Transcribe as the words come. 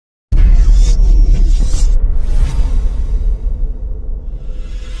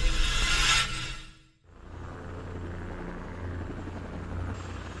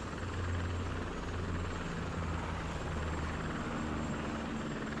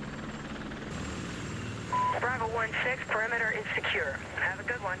016, perimeter is secure. Have a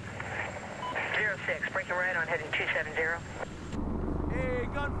good one. 06, breaking right on heading 270. Hey,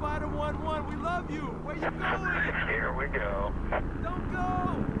 Gunfighter 1-1, we love you. Where you going? Here we go. Don't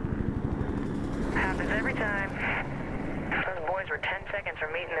go. Happens every time. Those boys were 10 seconds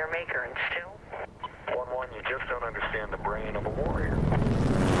from meeting their maker, and still... 1-1, you just don't understand the brain of a warrior.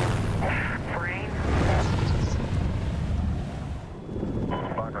 Brain?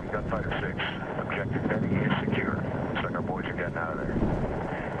 Bagram, Gunfighter 6. Objective Betty is secure. Looks like our boys are getting out of there.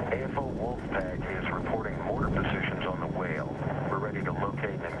 AFO Wolfpack is reporting mortar positions on the whale. We're ready to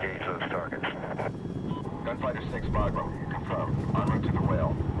locate and engage those targets. Gunfighter 6, Bagram. Confirmed. En route to the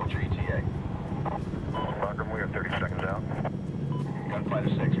whale. What's your ETA? Bagram, we are 30 seconds out. Gunfighter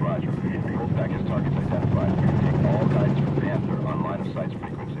 6, roger. Wolfpack has targets identified. Take all guidance from Panther on line of sight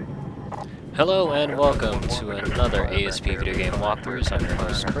frequency. Hello and welcome to another ASP video game walkthroughs. I'm your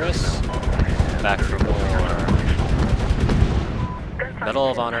host Chris, back for more Medal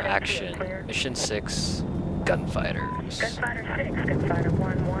of Honor action, Mission 6, Gunfighters. Gunfighter 6, Gunfighter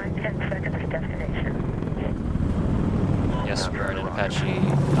 1-1, 10 seconds to destination. Yes, we're in an Apache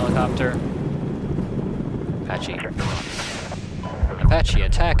helicopter. Apache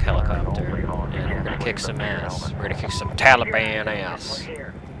attack helicopter, and we're gonna kick some ass. We're gonna kick some Taliban ass.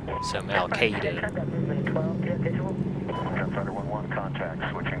 Some Al-Qaeda. Gunfighter 1-1, contact.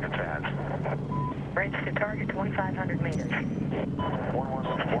 Switching to TAS. Range to target 2,500 meters.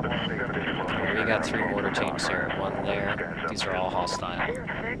 1-1, We got 3 mortar teams here. One there. These are all hostile.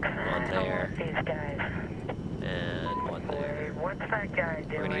 One there. And one there. What's that guy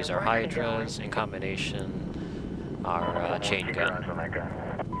doing? We're gonna use our Hydras in combination. Our chain gun.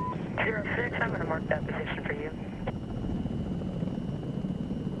 06, I'm gonna mark that position for you.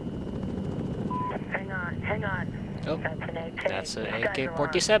 Hang on. Oh, That's an AK. that's an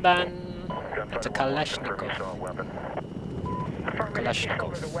AK-47. That's a Kalashnikov.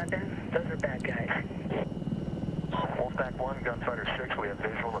 Kalashnikov. The weapon. Those are bad guys. Wolfpack 1, Gunfighter 6, we have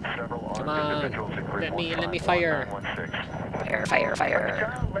visual of several Come armed on. individuals in grid Let me fire. 15116.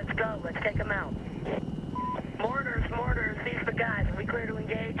 Fire. Let's go. Let's take them out. Mortars. These are the guys. Are we clear to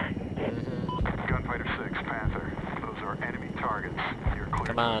engage? Gunfighter 6, Panther. Those are enemy targets. You're clear.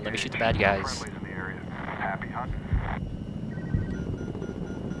 Come on, let me shoot the bad guys. Friendlies in the area. Happy hunt.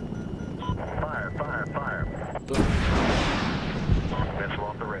 Fire. Boom. Missile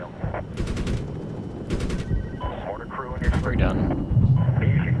off the rail. Mortar crew in your We're done.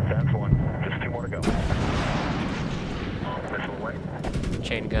 Easy, that's one. Just 2 more to go. Missile away.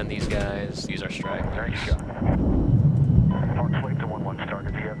 Chain gun these guys. These are stragglers. Nice shot. Hawk slate to 1-1's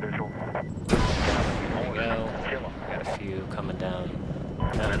target. Do you have visual? There we go. Kill 'em. Got a few coming down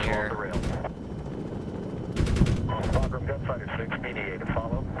Missile off here. the rail. Bagram, Gunfighter 6, BDA to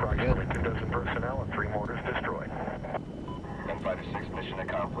follow. Approximately 2 dozen personnel and 3 mortars destroyed. Gunfighter 6, mission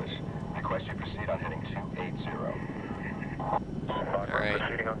accomplished. Request you proceed on heading 280. Bagram, Alright.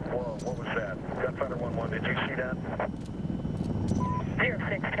 proceeding on. Whoa, what was that? Gunfighter 1-1, did you see that?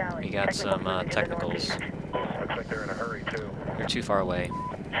 06 tally. We got some technicals. Looks like they're in a hurry, too. They're too far away.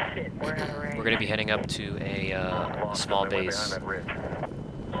 Shit, we're out of range. We're going to be heading up to a small base.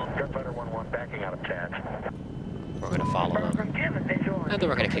 Gunfighter 1-1 backing out of TAS. We're going to follow them. Bagram, give a visual. And then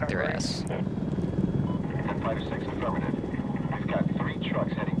we're going to kick their ass. Gunfighter 6, affirmative. We've got 3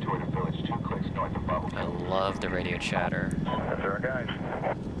 trucks heading toward a village 2 clicks north of Bubble. I love the radio chatter. Those are our guys.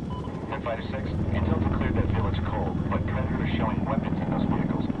 Gunfighter 6, intel to clear that village cold, but Predator is showing weapons in those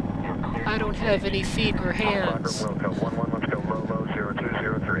vehicles. You're clear. I don't have any feet or hands. Bagram, Wilco 1-1, let's go low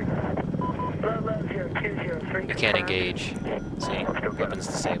 0203. Low 0203. We can't engage. See? Weapons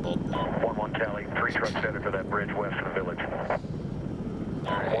disabled. 1-1 tally, 3 trucks headed for that bridge west of the village.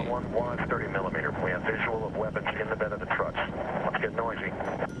 Alright. 1-1 was 30 millimeter. We have visual of weapons in the bed of the trucks. Let's get noisy.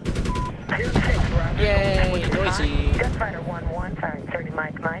 06, Roger. Yay, noisy. Gunfighter 1-1, firing 30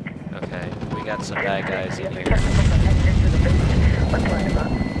 Mike. Okay, we got some bad guys in here. Let's line them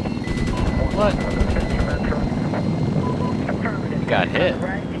up. What? Affirmative. We got hit.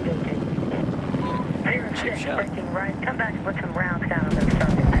 Right, Cheap 06, shot. breaking right. Come back and put some rounds down on those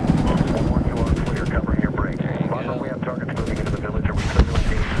targets. 1-1, you are clear, covering your break. There you Bagram, go. we have targets moving into the village. Are we clear to engage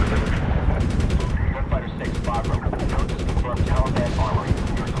the village? Gunfighter 6, Bagram. Village is confirmed Taliban armory.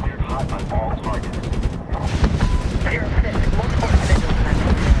 You're cleared hot on all targets. 06, multiple individuals in that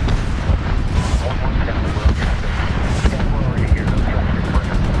position. 1-1 down the road. We're already here. Those trucks are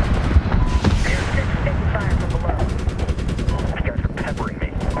clear. 06, taking fire from below. These guys are peppering me.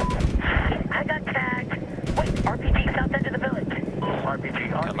 I got tagged. Wait, RPG south end of the village.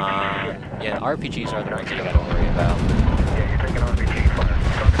 RPG. Come on. Yeah, RPGs are the ones you gotta worry about. Yeah, you're taking RPG fire.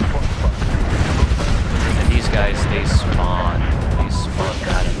 Target's close. And these guys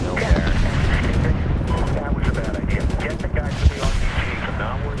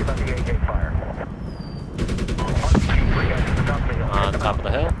top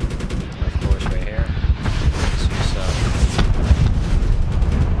of the hill. Of course, right here.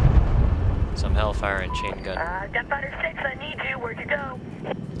 Some hellfire and chain gun. Gunfighter 6, I need you. Where'd you go?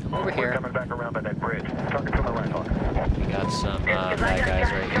 I'm over We're here. coming back around by that bridge. Target from the right, Hawk. We got some bad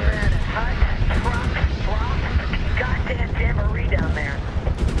guys right coming here. at us. Drop. Goddamn jamboree down there.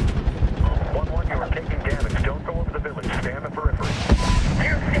 1-1, you are taking damage. Don't go over the village. Stay on the periphery.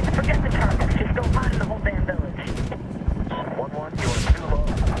 06, forget the targets. Just go hide in the whole damn village. 1-1, you are too low.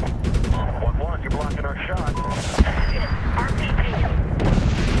 1-1, you're blocking our shot. Shit, RPG.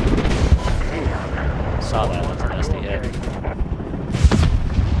 Saw that. That's a nasty hit.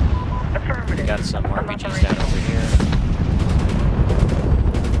 Affirmative. We got some RPGs down over here.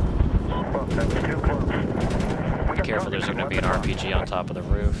 Well, that's too close. Be careful, there's going to be an RPG on top of the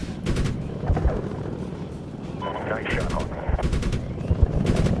roof. Nice shot, Hawk.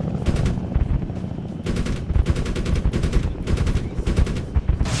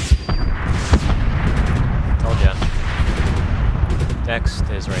 Told ya. Next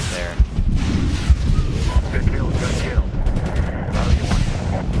is right there. Good kill, good kill. How do you want?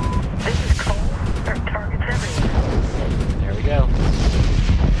 This is cold. There are targets everywhere. There we go.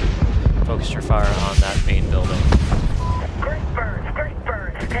 Focus your fire on that main building. Great birds.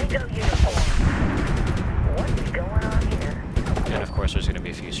 Tango uniform. What is going on here? And of course there's going to be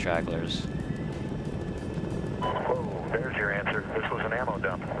a few stragglers. Whoa, there's your answer. This was an ammo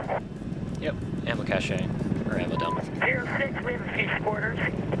dump. Yep, ammo cache, or ammo dump. 06, we have a few squirters.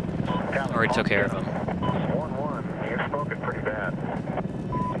 Already took care of them. 1-1, you're smoking pretty bad.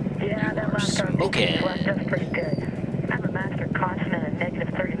 Yeah, that last time smoking. left us pretty good. I'm a master caution and a negative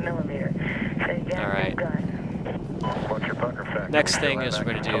 30mm. Say again, Alright. gun. What's your pucker factor? Next thing is we're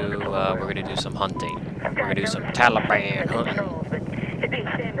gonna do some hunting. We're gonna do some Taliban hunting. Controls, but it'd be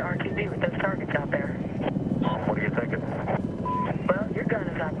a shame to RTB with those targets out there. What are you thinking? Well, your gun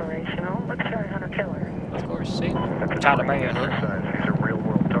is operational. Let's try hunter-killer. Of course, see? Taliban hunting. Exercise. These are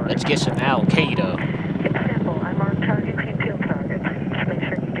real-world targets. Let's get some Al-Qaeda. It's simple. I mark targets, you kill targets. Just make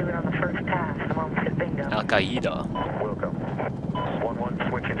sure you do it on the first pass. I'm almost at bingo. Al-Qaeda. Welcome. 1-1,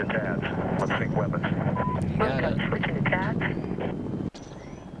 switch into tabs. Let's sync weapons. You got it. Switching to tabs.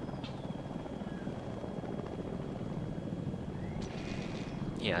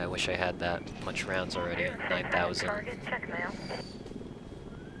 Yeah, I wish I had that much rounds already. 9,000. Target, check now.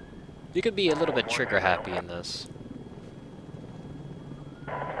 You could be a little bit trigger happy in this.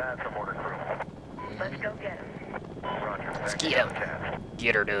 That's a mortar crew. Let's go get him. Roger. Let's Thank you get for the him. task.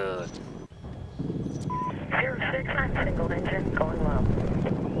 Get her done. 06, I'm single engine, going low.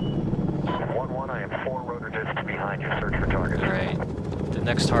 1-1, I am 4 rotor discs behind you. Search for targets. Alright. The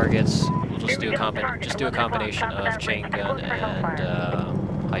next targets, we'll just do a combination of chain gun and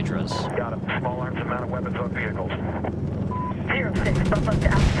hydras. Got him. Small arms and mounted weapons on vehicles. 06, bump up to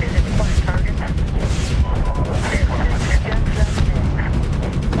altitude and deploy targets. 06, your gun's up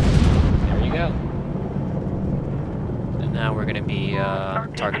There you go. And now we're gonna be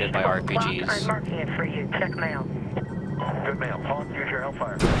next. targeted by I'm RPGs. marking it for you. Check mail. Good mail. Hawk, use your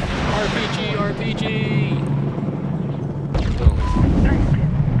hellfire. RPG! Boom. Nice, Jim.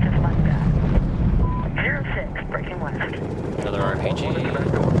 Just like that. 06, breaking west. Another RPG.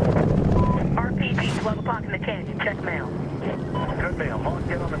 RPG, 12 o'clock in the canyon. Check mail. Good mail. Hawk,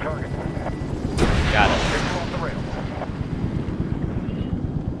 get on the target. Got it. Get you off the rail.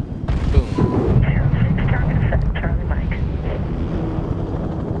 Boom. 06, target set. Charlie Mike.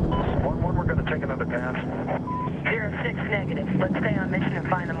 1-1, we're going to take another pass. 06, negative. Let's stay on mission and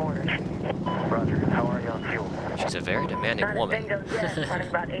find the mortars. Roger. How are you on fuel? She's a very demanding Not woman. as bingo yet, running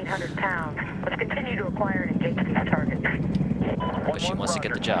about 800 pounds. Let's continue to acquire and engage these targets. But she wants to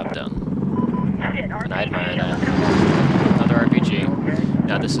get the job done. Shit, And I admire RPG. that. Another RPG.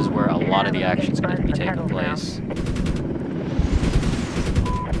 Now this is where a lot of the action is going to be taking place. 06,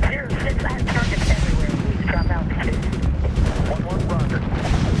 I have targets everywhere. Please drop altitude. 1-1, roger.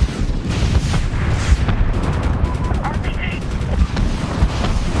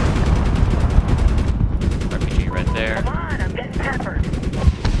 RPG right there. Come on, I'm getting peppered.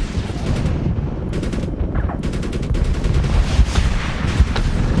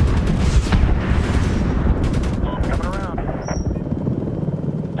 Coming around.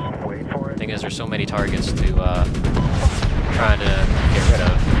 Wait for it. Thing is, there's so many targets to trying to get rid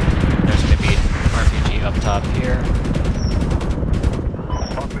of. There's going to be RPG up top here.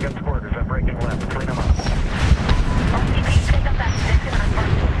 Hawk, we got squirters. I'm breaking left. Clean them up. RPG, take up that position. I'm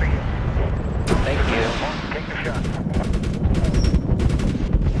marking it for you. Thank you. Hawk, take the shot.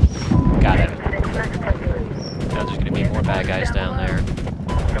 Got it. 06, nice play, good. Now there's going to be more bad guys down there.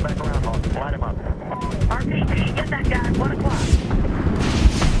 Come back around, Hawk. Line him up. RPG, get that guy at 1 o'clock.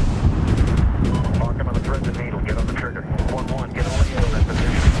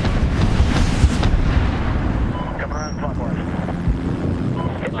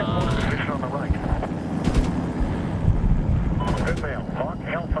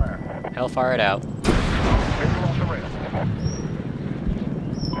 Hellfire it out. Missile off the rail.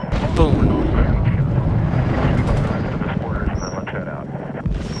 Boom. Keep up the rest of the quarters and then let's head out.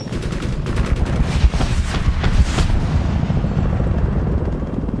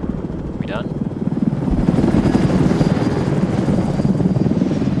 We done?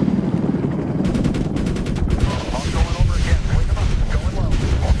 All going over again. Wake them up. Going low.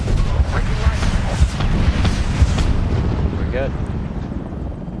 Breaking right. We're good.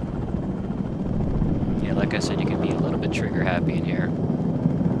 Yeah, like I said, you can be a little bit trigger happy in here.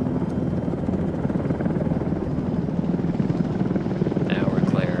 Now we're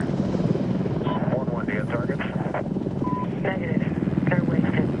clear. 1-1, do you have targets? Negative. They're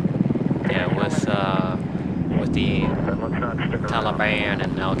wasted. Yeah, with the Then let's not stick around. Taliban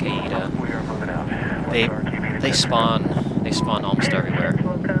and Al-Qaeda, We are moving out. they spawn almost everywhere.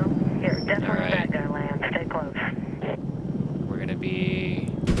 Wilco. Here, definitely Alright. bad guy land. Stay close. We're gonna be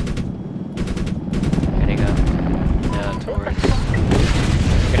heading up towards.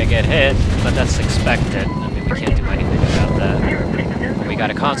 We're gonna get hit, but that's expected. I mean, we can't do anything about that. We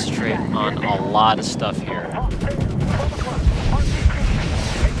gotta concentrate on a lot of stuff here.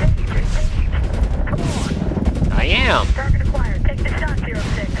 I am. Target acquired. Take the shot,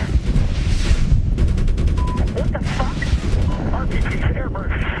 06. What the fuck? RPG's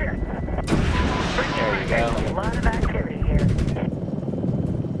airburst. Shit. There you go. A lot of activity here.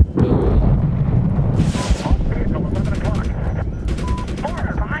 Boom. Off vehicle, 11 o'clock.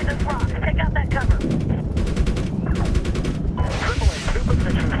 Border, behind us rocks. Take out that cover. AAA, 2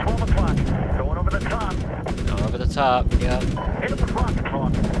 positions, 12 o'clock. Going over the top. Over the top. Yep. Hit the rocket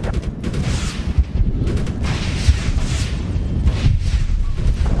clock.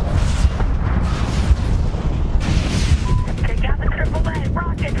 Take out the AAA.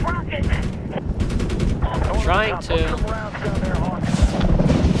 Rockets, rockets. Trying Put to. some rounds down there, Hawk.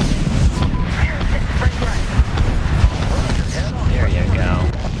 Here, 6, break right. Head on. There you go.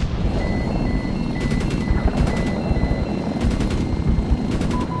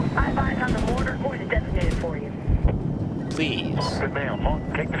 Five eyes on the mortar. Point is designated for you. Please. Good man, Hawk.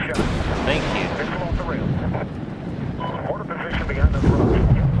 Take the shot. Thank you. Missile off the rail. Mortar position behind those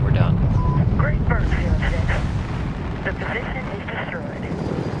rocks. We're done. Great burn, 06. The position is destroyed.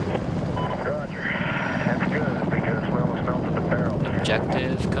 Roger. That's good because we almost melted the barrel.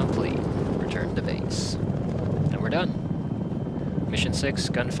 Objective complete. Return to base. And we're done. Mission 6,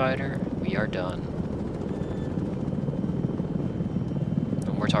 Gunfighter. We are done.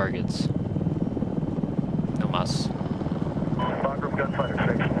 No more targets. No mas. Bagram Gunfighter